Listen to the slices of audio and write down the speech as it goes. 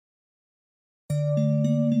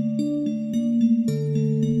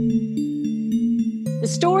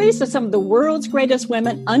stories of some of the world's greatest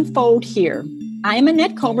women unfold here. I am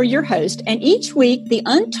Annette Comer, your host, and each week the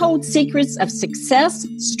untold secrets of success,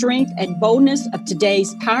 strength, and boldness of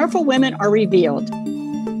today's powerful women are revealed.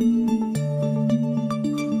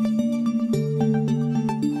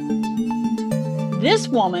 This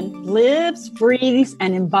woman lives, breathes,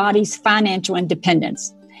 and embodies financial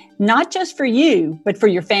independence, not just for you, but for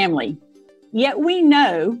your family. Yet we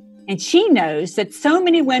know, and she knows, that so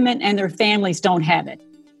many women and their families don't have it.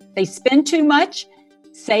 They spend too much,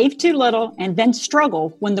 save too little, and then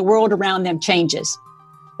struggle when the world around them changes.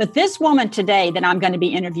 But this woman today that I'm going to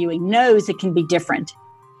be interviewing knows it can be different.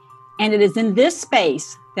 And it is in this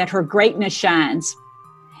space that her greatness shines.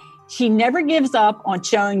 She never gives up on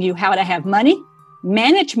showing you how to have money,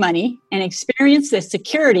 manage money, and experience the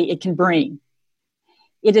security it can bring.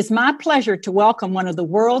 It is my pleasure to welcome one of the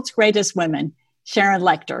world's greatest women, Sharon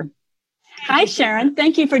Lechter. Hi, Sharon.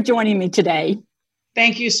 Thank you for joining me today.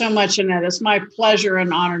 Thank you so much, Annette. It's my pleasure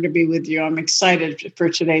and honor to be with you. I'm excited for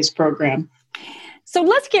today's program. So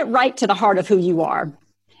let's get right to the heart of who you are.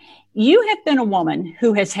 You have been a woman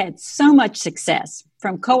who has had so much success,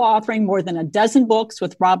 from co-authoring more than a dozen books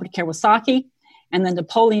with Robert Kiyosaki and the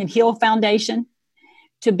Napoleon Hill Foundation,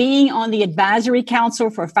 to being on the Advisory Council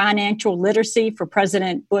for Financial Literacy for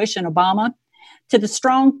President Bush and Obama, to the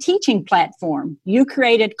strong teaching platform you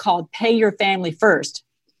created called Pay Your Family First.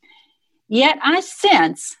 Yet I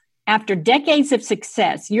sense, after decades of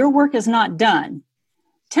success, your work is not done.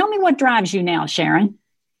 Tell me what drives you now, Sharon.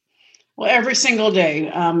 Well, every single day,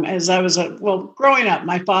 as I was, growing up,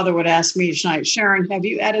 my father would ask me each night, Sharon, have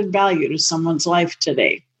you added value to someone's life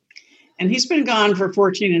today? And he's been gone for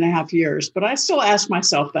 14 and a half years, but I still ask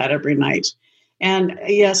myself that every night. And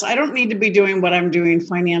yes, I don't need to be doing what I'm doing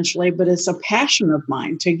financially, but it's a passion of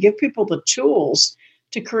mine to give people the tools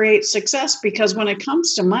to create success, because when it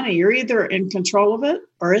comes to money, you're either in control of it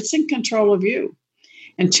or it's in control of you.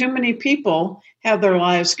 And too many people have their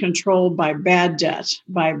lives controlled by bad debt,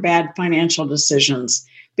 by bad financial decisions,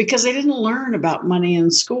 because they didn't learn about money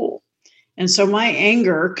in school. And so my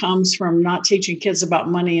anger comes from not teaching kids about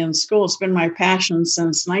money in school. It's been my passion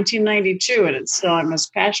since 1992, and I'm as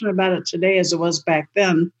passionate about it today as it was back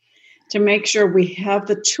then, to make sure we have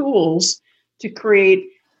the tools to create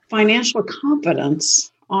financial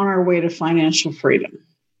confidence on our way to financial freedom.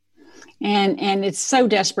 And it's so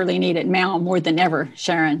desperately needed now more than ever,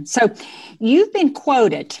 Sharon. So you've been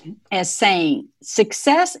quoted as saying,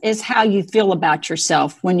 success is how you feel about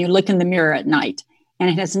yourself when you look in the mirror at night, and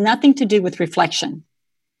it has nothing to do with reflection.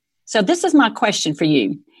 So this is my question for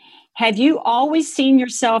you. Have you always seen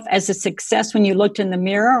yourself as a success when you looked in the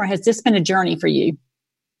mirror, or has this been a journey for you?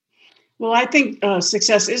 Well, I think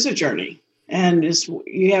success is a journey. And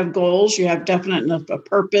you have goals, you have definite a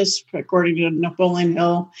purpose, according to Napoleon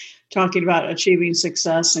Hill, talking about achieving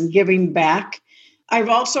success and giving back. I've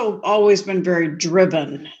also always been very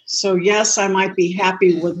driven. So yes, I might be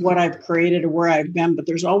happy with what I've created or where I've been, but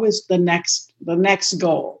there's always the next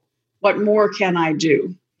goal. What more can I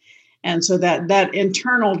do? And so that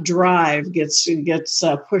internal drive gets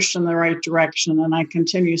pushed in the right direction, and I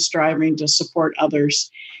continue striving to support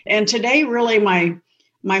others. And today, really, my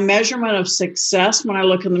measurement of success when I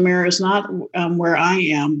look in the mirror is not where I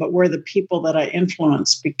am, but where the people that I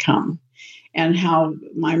influence become, and how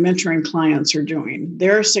my mentoring clients are doing.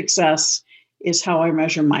 Their success is how I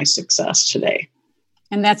measure my success today.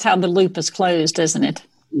 And that's how the loop is closed, isn't it?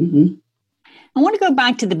 Mm-hmm. I want to go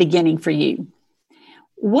back to the beginning for you.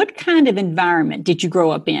 What kind of environment did you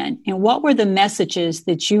grow up in? And what were the messages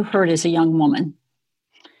that you heard as a young woman?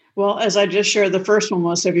 Well, as I just shared, the first one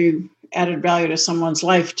was, have you added value to someone's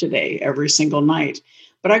life today, every single night?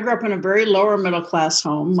 But I grew up in a very lower middle class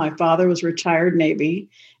home. My father was retired Navy.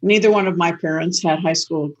 Neither one of my parents had high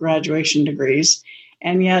school graduation degrees.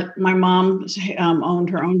 And yet my mom owned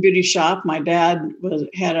her own beauty shop. My dad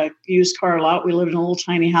had a used car lot. We lived in a little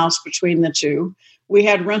tiny house between the two. We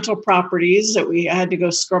had rental properties that we had to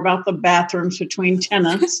go scrub out the bathrooms between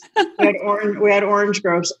tenants. We had orange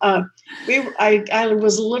groves. I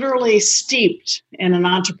was literally steeped in an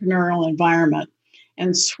entrepreneurial environment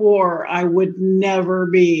and swore I would never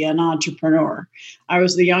be an entrepreneur. I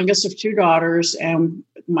was the youngest of two daughters, and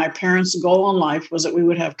my parents' goal in life was that we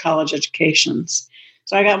would have college educations.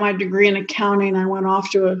 So I got my degree in accounting. I went off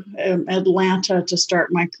to Atlanta to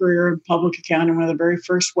start my career in public accounting, one of the very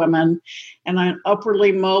first women. And I'm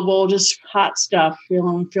upwardly mobile, just hot stuff,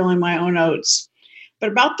 feeling my own oats. But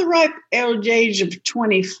about the ripe old age of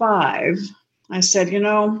 25, I said,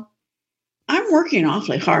 I'm working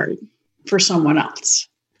awfully hard for someone else.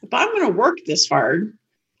 If I'm going to work this hard,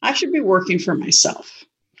 I should be working for myself.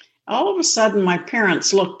 all of a sudden my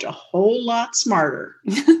parents looked a whole lot smarter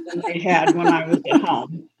than they had when I was at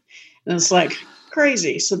home. And it's like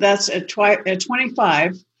crazy. So that's at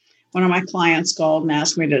 25, one of my clients called and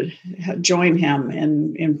asked me to join him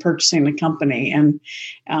in purchasing the company. And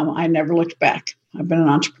I never looked back. I've been an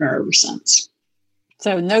entrepreneur ever since.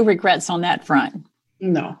 So no regrets on that front.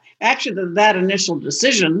 No, actually, that initial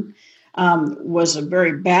decision was a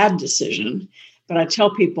very bad decision. But I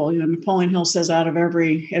tell people, Napoleon Hill says, out of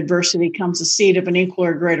every adversity comes a seed of an equal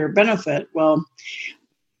or greater benefit. Well,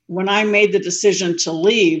 when I made the decision to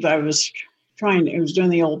leave, I was doing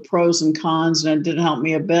the old pros and cons, and it didn't help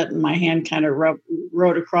me a bit. And my hand kind of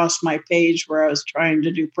wrote across my page where I was trying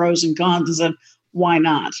to do pros and cons and said, why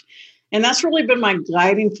not? And that's really been my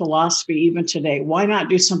guiding philosophy even today. Why not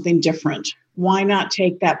do something different? Why not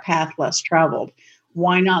take that path less traveled?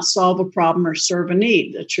 Why not solve a problem or serve a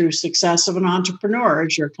need? The true success of an entrepreneur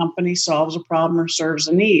is your company solves a problem or serves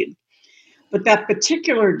a need. But that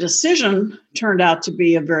particular decision turned out to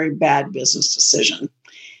be a very bad business decision.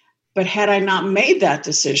 But had I not made that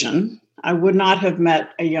decision, I would not have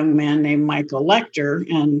met a young man named Michael Lecter,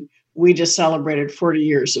 and we just celebrated 40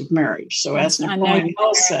 years of marriage. So as Napoleon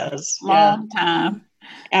Hill says, long time.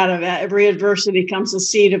 Out of every adversity comes a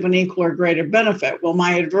seed of an equal or greater benefit. Well,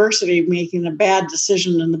 my adversity, making a bad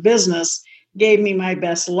decision in the business, gave me my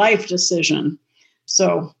best life decision.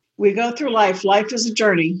 So we go through life. Life is a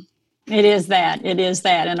journey. It is that.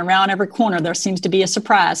 And around every corner, there seems to be a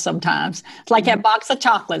surprise sometimes. It's like that box of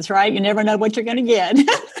chocolates, right? You never know what you're going to get.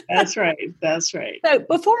 That's right. So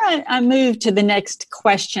before I move to the next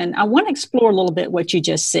question, I want to explore a little bit what you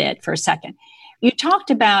just said for a second. You talked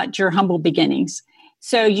about your humble beginnings.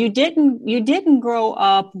 So you didn't grow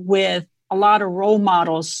up with a lot of role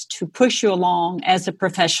models to push you along as a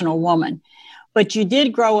professional woman, but you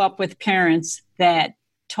did grow up with parents that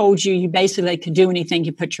told you basically could do anything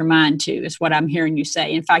you put your mind to, is what I'm hearing you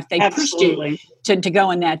say. In fact, they Absolutely. pushed you to go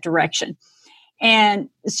in that direction. And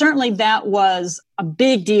certainly that was a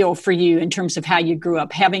big deal for you in terms of how you grew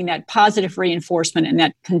up, having that positive reinforcement and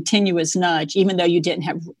that continuous nudge, even though you didn't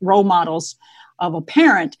have role models of a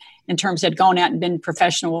parent in terms of going out and been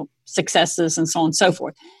professional successes and so on and so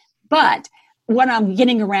forth. But what I'm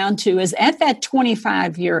getting around to is at that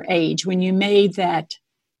 25-year age, when you made that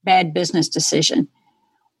bad business decision,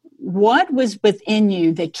 what was within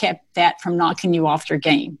you that kept that from knocking you off your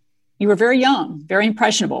game? You were very young, very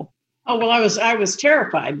impressionable. Oh, well, I was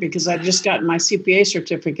terrified because I'd just gotten my CPA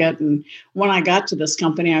certificate. And when I got to this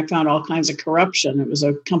company, I found all kinds of corruption. It was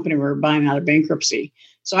a company we were buying out of bankruptcy.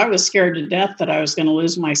 So I was scared to death that I was going to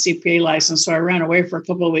lose my CPA license. So I ran away for a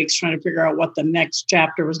couple of weeks trying to figure out what the next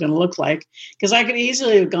chapter was going to look like, because I could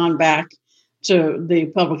easily have gone back to the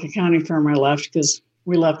public accounting firm I left, because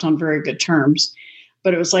we left on very good terms.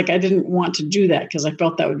 But it was like I didn't want to do that because I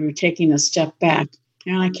felt that would be taking a step back.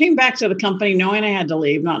 And I came back to the company knowing I had to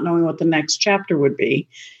leave, not knowing what the next chapter would be.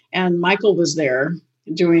 And Michael was there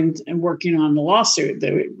doing and working on the lawsuit.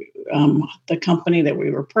 The company that we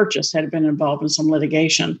were purchased had been involved in some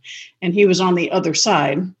litigation, and he was on the other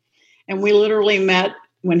side. And we literally met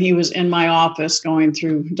when he was in my office going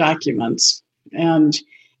through documents, and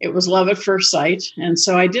it was love at first sight. And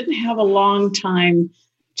so I didn't have a long time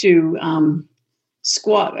to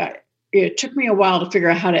squat. It took me a while to figure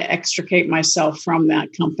out how to extricate myself from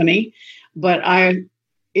that company, but I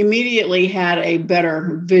immediately had a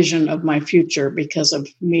better vision of my future because of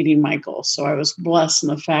meeting Michael. So I was blessed in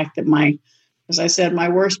the fact that as I said, my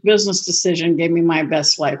worst business decision gave me my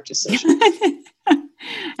best life decision.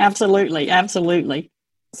 Absolutely.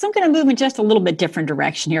 So I'm going to move in just a little bit different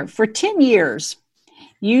direction here. For 10 years,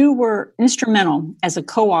 you were instrumental as a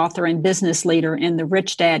co-author and business leader in the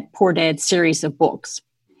Rich Dad, Poor Dad series of books.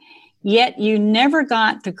 Yet you never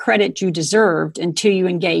got the credit you deserved until you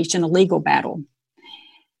engaged in a legal battle.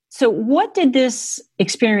 So what did this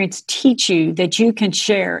experience teach you that you can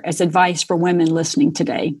share as advice for women listening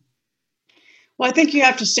today? Well, I think you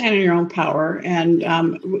have to stand in your own power. And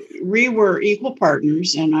we were equal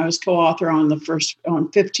partners, and I was co-author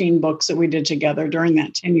on 15 books that we did together during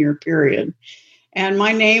that 10-year period. And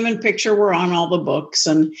my name and picture were on all the books.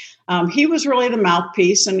 And he was really the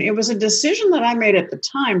mouthpiece. And it was a decision that I made at the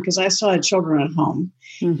time because I still had children at home,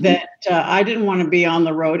 that I didn't want to be on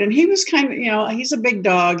the road. And he was kind of, he's a big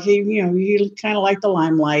dog. He kind of liked the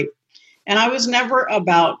limelight. And I was never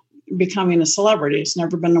about becoming a celebrity. It's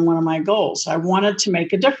never been one of my goals. I wanted to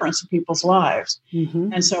make a difference in people's lives.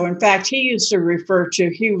 And so, in fact, he used to refer to,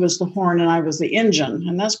 he was the horn and I was the engine.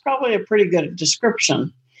 And that's probably a pretty good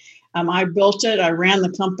description. I built it. I ran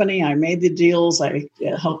the company. I made the deals. I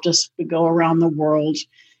helped us go around the world.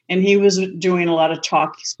 And he was doing a lot of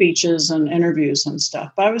talk speeches and interviews and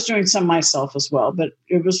stuff. But I was doing some myself as well. But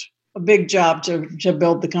it was a big job to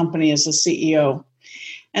build the company as a CEO.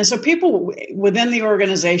 And so people within the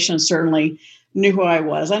organization certainly knew who I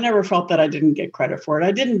was. I never felt that I didn't get credit for it.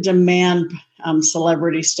 I didn't demand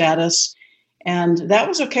celebrity status. And that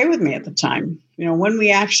was okay with me at the time. When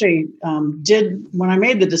we actually when I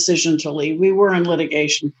made the decision to leave, we were in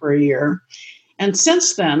litigation for a year. And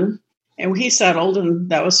since then, and he settled, and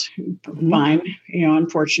that was fine.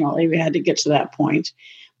 Unfortunately, we had to get to that point.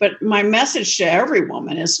 But my message to every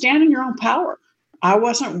woman is stand in your own power. I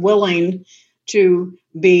wasn't willing to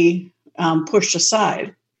be pushed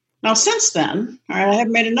aside. Now, since then, all right, I have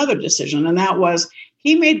made another decision, and that was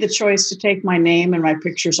he made the choice to take my name and my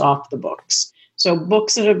pictures off the books. So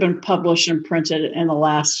books that have been published and printed in the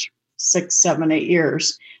last 6, 7, 8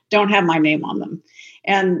 years don't have my name on them.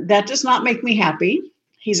 And that does not make me happy.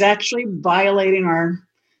 He's actually violating our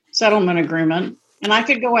settlement agreement, and I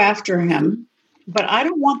could go after him, but I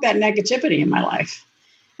don't want that negativity in my life.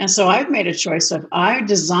 And so I've made a choice of I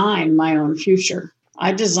design my own future.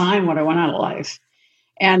 I design what I want out of life.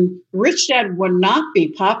 And Rich Dad would not be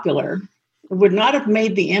popular, would not have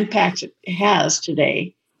made the impact it has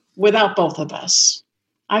today without both of us.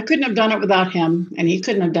 I couldn't have done it without him, and he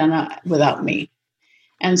couldn't have done it without me.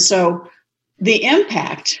 And so the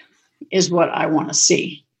impact is what I want to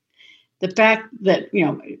see. The fact that,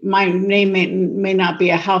 my name may not be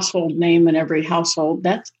a household name in every household,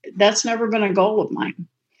 that's never been a goal of mine.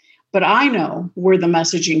 But I know where the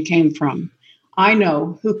messaging came from. I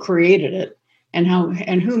know who created it and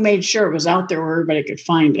who made sure it was out there where everybody could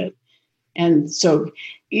find it. And so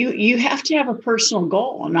you have to have a personal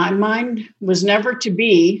goal. And mine was never to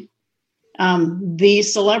be the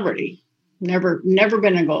celebrity. Never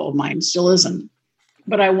been a goal of mine, still isn't.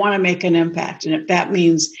 But I want to make an impact. And if that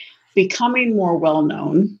means becoming more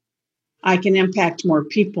well-known, I can impact more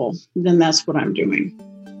people, then that's what I'm doing.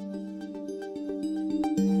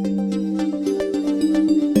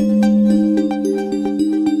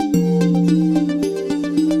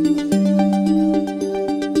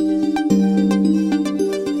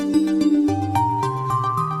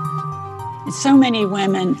 So many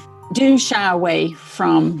women do shy away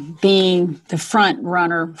from being the front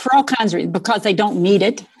runner for all kinds of reasons, because they don't need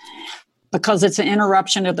it, because it's an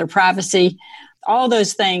interruption of their privacy, all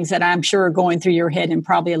those things that I'm sure are going through your head and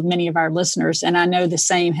probably many of our listeners. And I know the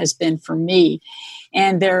same has been for me.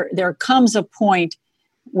 And there comes a point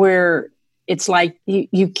where it's like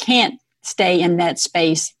you can't stay in that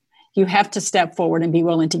space. You have to step forward and be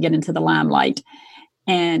willing to get into the limelight.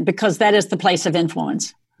 And because that is the place of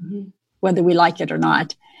influence, whether we like it or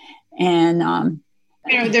not. And,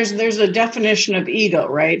 there's a definition of ego,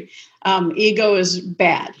 right? Ego is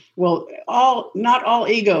bad. Well, not all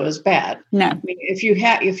ego is bad. No. I mean, if you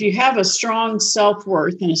have a strong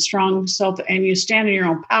self-worth and a strong and you stand in your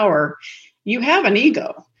own power, you have an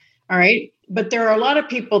ego. All right. But there are a lot of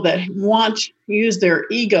people that use their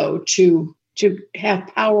ego to have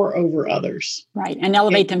power over others. Right. And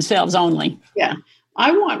elevate themselves only. Yeah.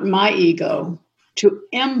 I want my ego to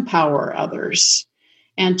empower others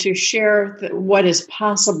and to share what is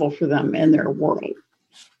possible for them in their world.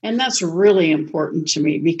 And that's really important to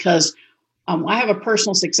me because I have a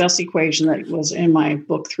personal success equation that was in my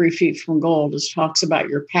book, 3 Feet from Gold. It talks about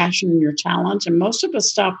your passion and your talent. And most of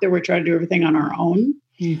us stop there. We try to do everything on our own.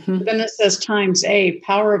 Mm-hmm. But then it says times A,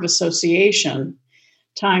 power of association,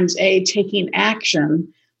 times A, taking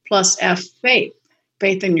action, plus F, faith.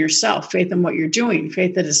 Faith in yourself, faith in what you're doing,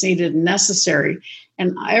 faith that is needed and necessary.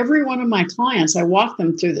 And every one of my clients, I walk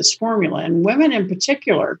them through this formula. And women in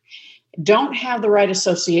particular don't have the right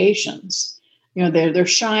associations. They're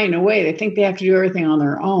shying away. They think they have to do everything on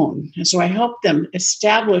their own. And so I help them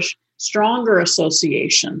establish stronger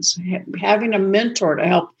associations, having a mentor to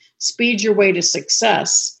help speed your way to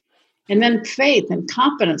success. And then faith and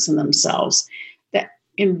confidence in themselves.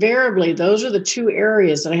 Invariably, those are the 2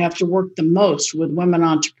 areas that I have to work the most with women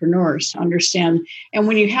entrepreneurs to understand. And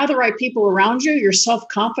when you have the right people around you, your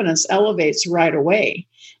self-confidence elevates right away.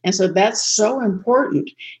 And so that's so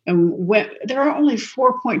important. And there are only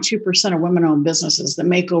 4.2% of women-owned businesses that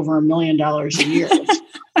make over $1 million a year.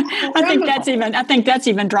 I think that's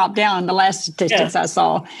even dropped down the last statistics I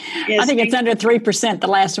saw. Yes, I think it's under 3%, the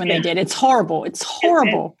last one they did. It's horrible. It's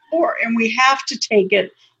horrible. And we have to take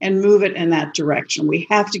it and move it in that direction. We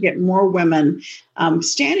have to get more women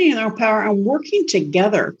standing in their own power and working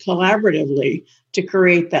together collaboratively to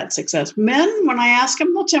create that success. Men, when I ask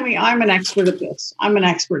them, they'll tell me, I'm an expert at this. I'm an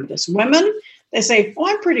expert at this. Women, they say,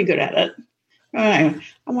 I'm pretty good at it. I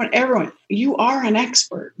want everyone, you are an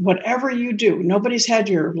expert, whatever you do. Nobody's had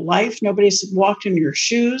your life. Nobody's walked in your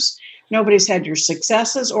shoes. Nobody's had your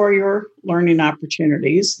successes or your learning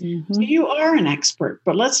opportunities. Mm-hmm. So you are an expert,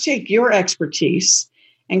 but let's take your expertise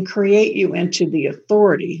and create you into the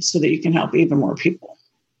authority so that you can help even more people.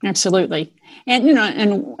 Absolutely. And,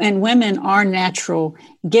 and women are natural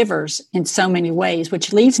givers in so many ways,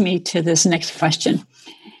 which leads me to this next question.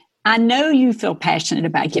 I know you feel passionate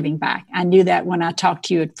about giving back. I knew that when I talked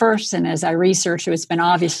to you at first, and as I researched you, it's been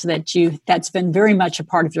obvious that that's been very much a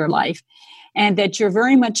part of your life, and that you're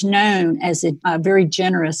very much known as a very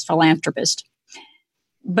generous philanthropist.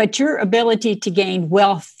 But your ability to gain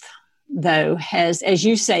wealth, though, has, as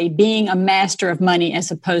you say, being a master of money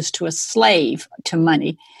as opposed to a slave to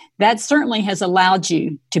money, that certainly has allowed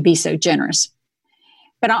you to be so generous.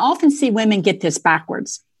 But I often see women get this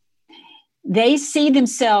backwards. They see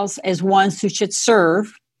themselves as ones who should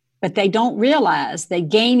serve, but they don't realize that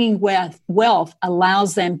gaining wealth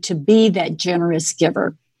allows them to be that generous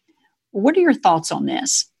giver. What are your thoughts on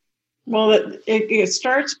this? Well, it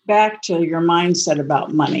starts back to your mindset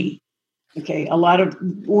about money. Okay, a lot of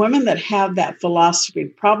women that have that philosophy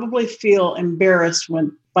probably feel embarrassed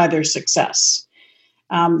by their success.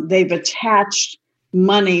 They've attached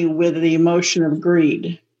money with the emotion of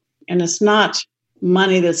greed, and it's not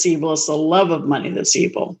money that's evil, it's the love of money that's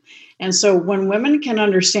evil. And so when women can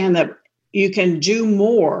understand that you can do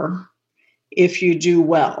more if you do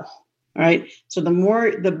well, right? So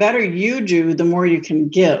the better you do, the more you can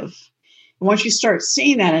give. And once you start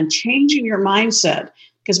seeing that and changing your mindset,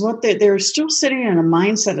 because they're still sitting in a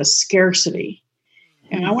mindset of scarcity.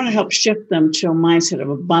 And I want to help shift them to a mindset of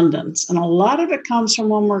abundance. And a lot of it comes from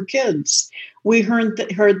when we're kids. We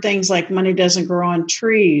heard things like money doesn't grow on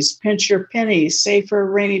trees, pinch your pennies, save for a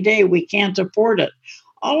rainy day, we can't afford it.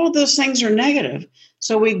 All of those things are negative.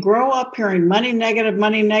 So we grow up hearing money negative,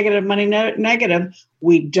 money negative, money negative.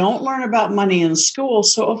 We don't learn about money in school.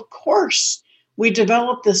 So of course, we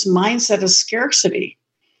develop this mindset of scarcity.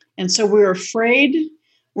 And so we're afraid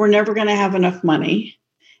we're never going to have enough money.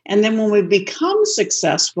 And then when we become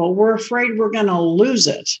successful, we're afraid we're going to lose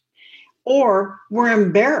it. Or we're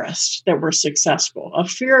embarrassed that we're successful. A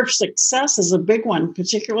fear of success is a big one,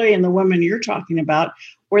 particularly in the women you're talking about,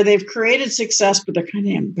 where they've created success, but they're kind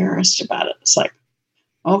of embarrassed about it. It's like,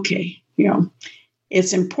 okay,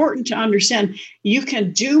 it's important to understand you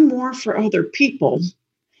can do more for other people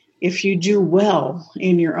if you do well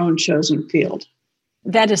in your own chosen field.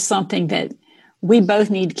 That is something that we both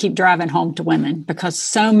need to keep driving home to women, because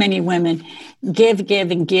so many women give to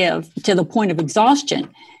the point of exhaustion,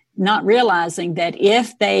 not realizing that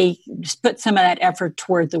if they put some of that effort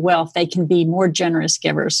toward the wealth, they can be more generous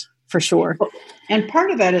givers, for sure. And part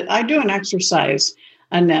of that is I do an exercise,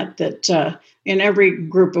 Annette, that in every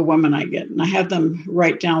group of women I get, and I have them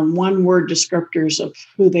write down one-word descriptors of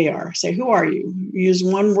who they are. Say, who are you? Use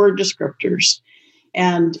one-word descriptors.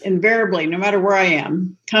 And invariably, no matter where I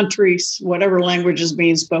am, countries, whatever language is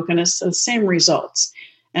being spoken, it's the same results.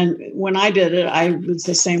 And when I did it, I was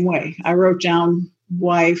the same way. I wrote down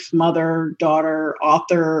wife, mother, daughter,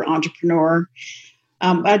 author, entrepreneur.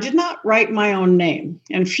 I did not write my own name.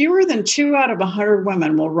 And fewer than 2 out of 100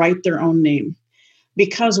 women will write their own name,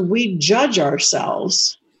 because we judge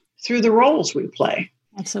ourselves through the roles we play.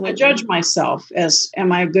 Absolutely. I judge myself as,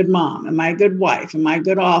 am I a good mom? Am I a good wife? Am I a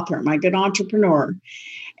good author? Am I a good entrepreneur?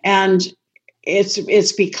 And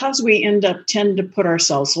it's because we tend to put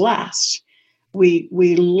ourselves last. We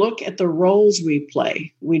look at the roles we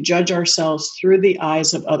play. We judge ourselves through the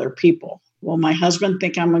eyes of other people. Well, my husband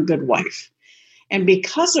thinks I'm a good wife. And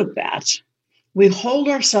because of that, we hold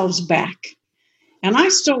ourselves back. And I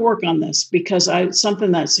still work on this because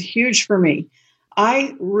something that's huge for me.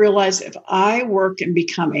 I realize if I work and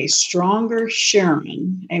become a stronger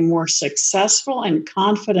Sharon, a more successful and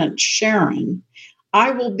confident Sharon,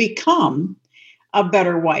 I will become a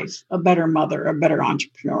better wife, a better mother, a better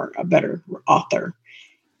entrepreneur, a better author.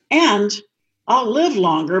 And I'll live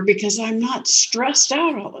longer because I'm not stressed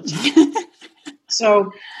out all the time.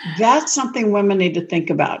 So that's something women need to think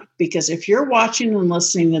about, because if you're watching and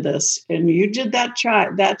listening to this and you did that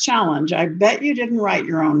challenge, I bet you didn't write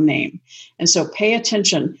your own name. And so pay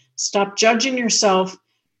attention. Stop judging yourself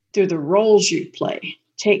through the roles you play.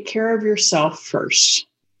 Take care of yourself first.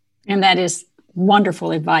 And that is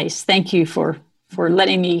wonderful advice. Thank you for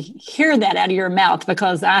letting me hear that out of your mouth,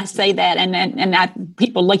 because I say that and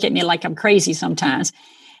people look at me like I'm crazy sometimes.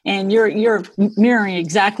 And you're mirroring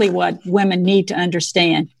exactly what women need to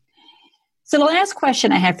understand. So the last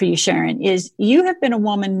question I have for you, Sharon, is you have been a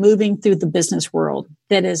woman moving through the business world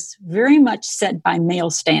that is very much set by male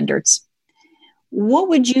standards. What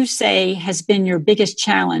would you say has been your biggest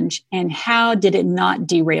challenge, and how did it not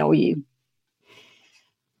derail you?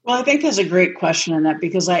 Well, I think that's a great question in that,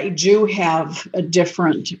 because I do have a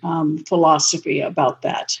different philosophy about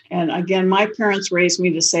that. And again, my parents raised me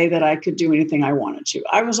to say that I could do anything I wanted to.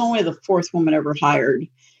 I was only the fourth woman ever hired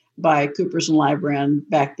by Coopers and Lybrand,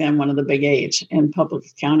 back then one of the big eight in public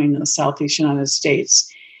accounting in the Southeast United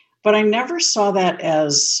States. But I never saw that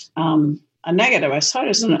as a negative. I saw it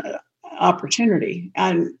as an opportunity.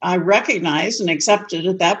 And I recognized and accepted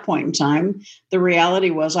at that point in time, the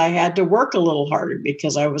reality was I had to work a little harder,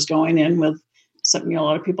 because I was going in with something, a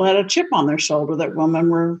lot of people had a chip on their shoulder that women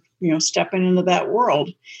were, stepping into that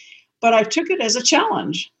world. But I took it as a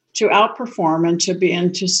challenge to outperform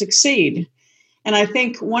and to succeed. And I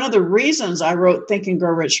think one of the reasons I wrote Think and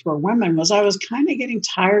Grow Rich for Women was I was kind of getting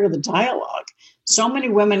tired of the dialogue. So many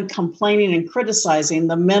women complaining and criticizing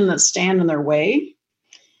the men that stand in their way.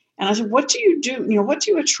 And I said, what do you do? What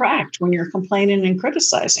do you attract when you're complaining and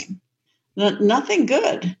criticizing? Nothing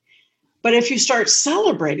good. But if you start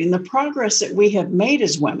celebrating the progress that we have made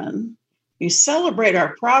as women, you celebrate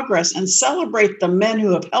our progress and celebrate the men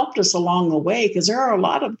who have helped us along the way, because there are a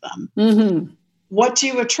lot of them. Mm-hmm. What do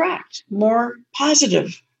you attract? More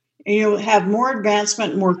positive. You have more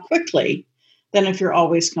advancement more quickly than if you're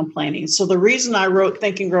always complaining. So the reason I wrote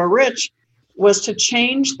Think and Grow Rich was to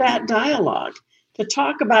change that dialogue, to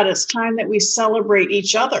talk about it's time that we celebrate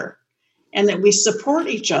each other and that we support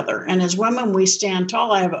each other. And as women, we stand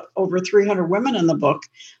tall. I have over 300 women in the book,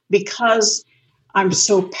 because I'm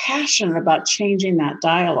so passionate about changing that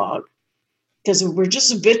dialogue. Because if we're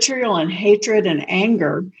just vitriol and hatred and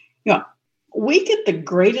anger, we get the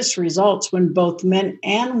greatest results when both men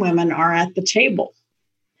and women are at the table.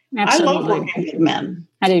 Absolutely. I love working with men.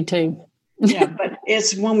 I do too. Yeah, but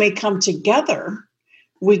it's when we come together,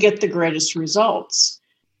 we get the greatest results,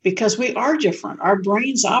 because we are different. Our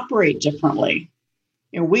brains operate differently.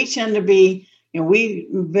 We tend to be,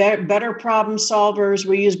 better problem solvers.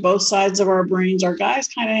 We use both sides of our brains. Our guys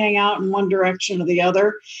kind of hang out in one direction or the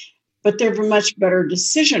other, but they're much better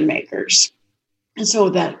decision makers. And so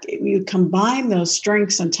that you combine those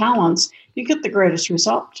strengths and talents, you get the greatest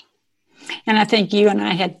result. And I think you and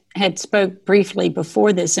I had spoke briefly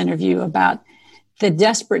before this interview about the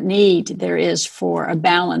desperate need there is for a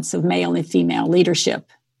balance of male and female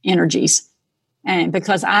leadership energies. And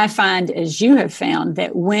because I find, as you have found,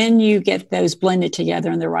 that when you get those blended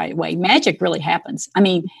together in the right way, magic really happens. I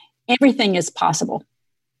mean, everything is possible.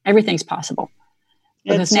 Everything's possible.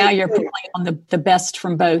 Because now you're pulling on the best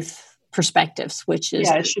from both perspectives, which is...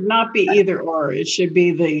 Yeah, it should not be either or. It should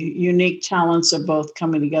be the unique talents of both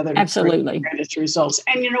coming together to absolutely create the greatest results.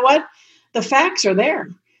 And you know what? The facts are there.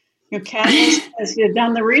 Catalyst has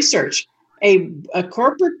done the research. A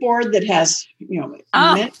corporate board that has men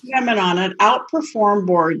and women on it outperform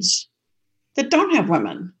boards that don't have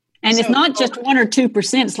women. And it's not just 1 or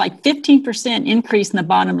 2%. It's like 15% increase in the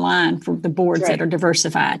bottom line for the boards that are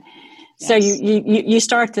diversified. Yes. So you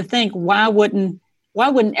start to think, why wouldn't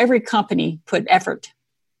every company put effort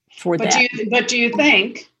for that? But do you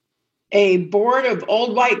think a board of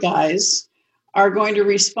old white guys are going to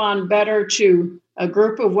respond better to a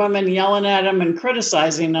group of women yelling at them and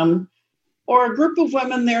criticizing them, or a group of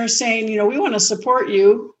women there saying, we want to support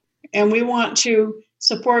you and we want to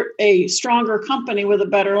support a stronger company with a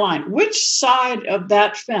better line? Which side of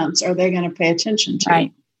that fence are they going to pay attention to?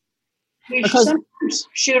 Right. We sometimes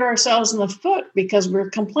shoot ourselves in the foot because we're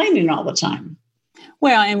complaining all the time.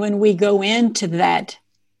 Well, and when we go into that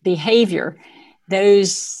behavior,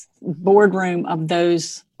 those boardroom of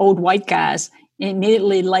those old white guys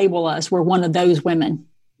immediately label us, we're one of those women.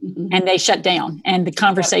 Mm-hmm. And they shut down and the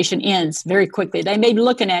conversation ends very quickly. They may be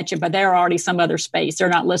looking at you, but they're already some other space. They're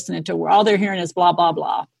not listening to all they're hearing is blah, blah,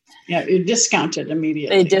 blah. Yeah, you're discounted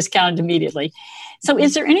immediately. So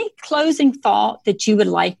is there any closing thought that you would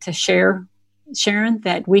like to share, Sharon,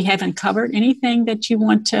 that we haven't covered? Anything that you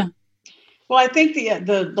want to? Well, I think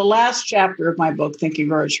the last chapter of my book, Think and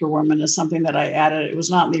Grow Rich for Women, is something that I added. It was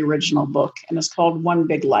not in the original book, and it's called One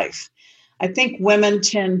Big Life. I think women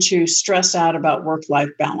tend to stress out about work-life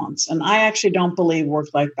balance, and I actually don't believe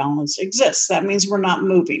work-life balance exists. That means we're not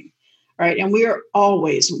moving, right? And we are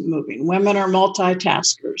always moving. Women are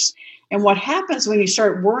multitaskers. And what happens when you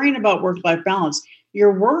start worrying about work-life balance,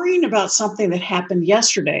 you're worrying about something that happened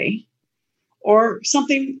yesterday or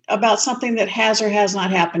something that has or has not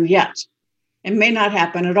happened yet and may not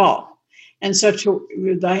happen at all. And so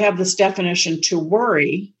I have this definition: to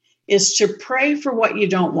worry is to pray for what you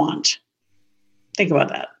don't want. Think about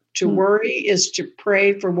that. To worry is to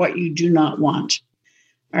pray for what you do not want.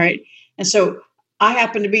 All right. And so I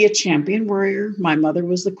happen to be a champion worrier. My mother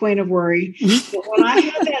was the queen of worry. But when I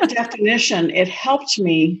had that definition, it helped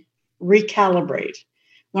me recalibrate.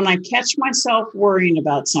 When I catch myself worrying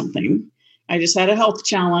about something, I just had a health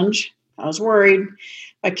challenge. I was worried.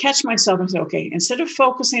 I catch myself and say, okay, instead of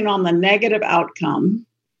focusing on the negative outcome,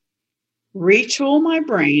 retool my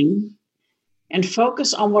brain and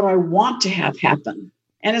focus on what I want to have happen.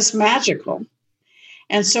 And it's magical.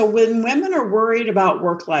 And so when women are worried about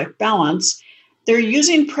work-life balance, they're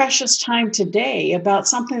using precious time today about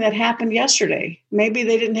something that happened yesterday. Maybe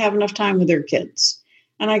they didn't have enough time with their kids.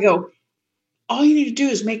 And I go, all you need to do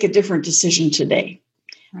is make a different decision today.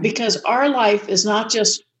 Right. Because our life is not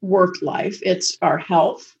just work life. It's our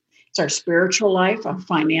health. It's our spiritual life, our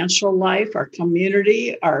financial life, our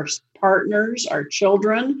community, our partners, our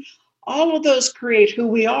children. All of those create who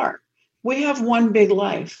we are. We have one big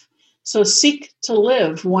life. So seek to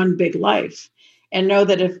live one big life and know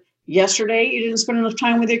that if yesterday you didn't spend enough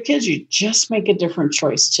time with your kids, you just make a different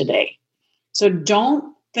choice today. So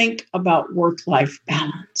don't think about work-life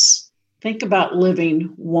balance. Think about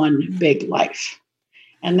living one big life.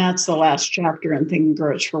 And that's the last chapter in Think and Grow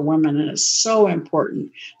Rich for Women, and it's so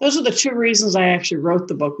important. Those are the two reasons I actually wrote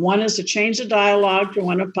the book. One is to change the dialogue to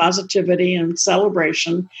one of positivity and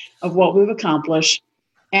celebration of what we've accomplished,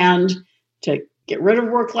 and to get rid of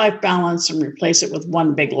work-life balance and replace it with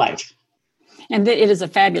one big life. And it is a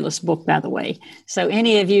fabulous book, by the way. So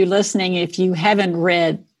any of you listening, if you haven't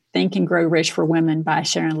read Think and Grow Rich for Women by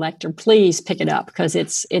Sharon Lechter, please pick it up, because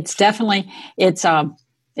it's definitely, it's an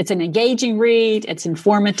engaging read. It's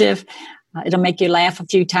informative. It'll make you laugh a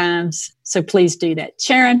few times. So please do that.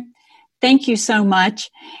 Sharon, thank you so much.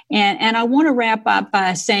 And I want to wrap up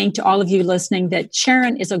by saying to all of you listening that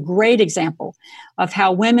Sharon is a great example of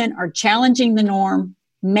how women are challenging the norm,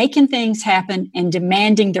 making things happen, and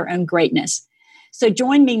demanding their own greatness. So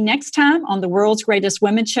join me next time on the World's Greatest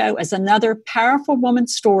Women Show as another powerful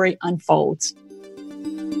woman's story unfolds.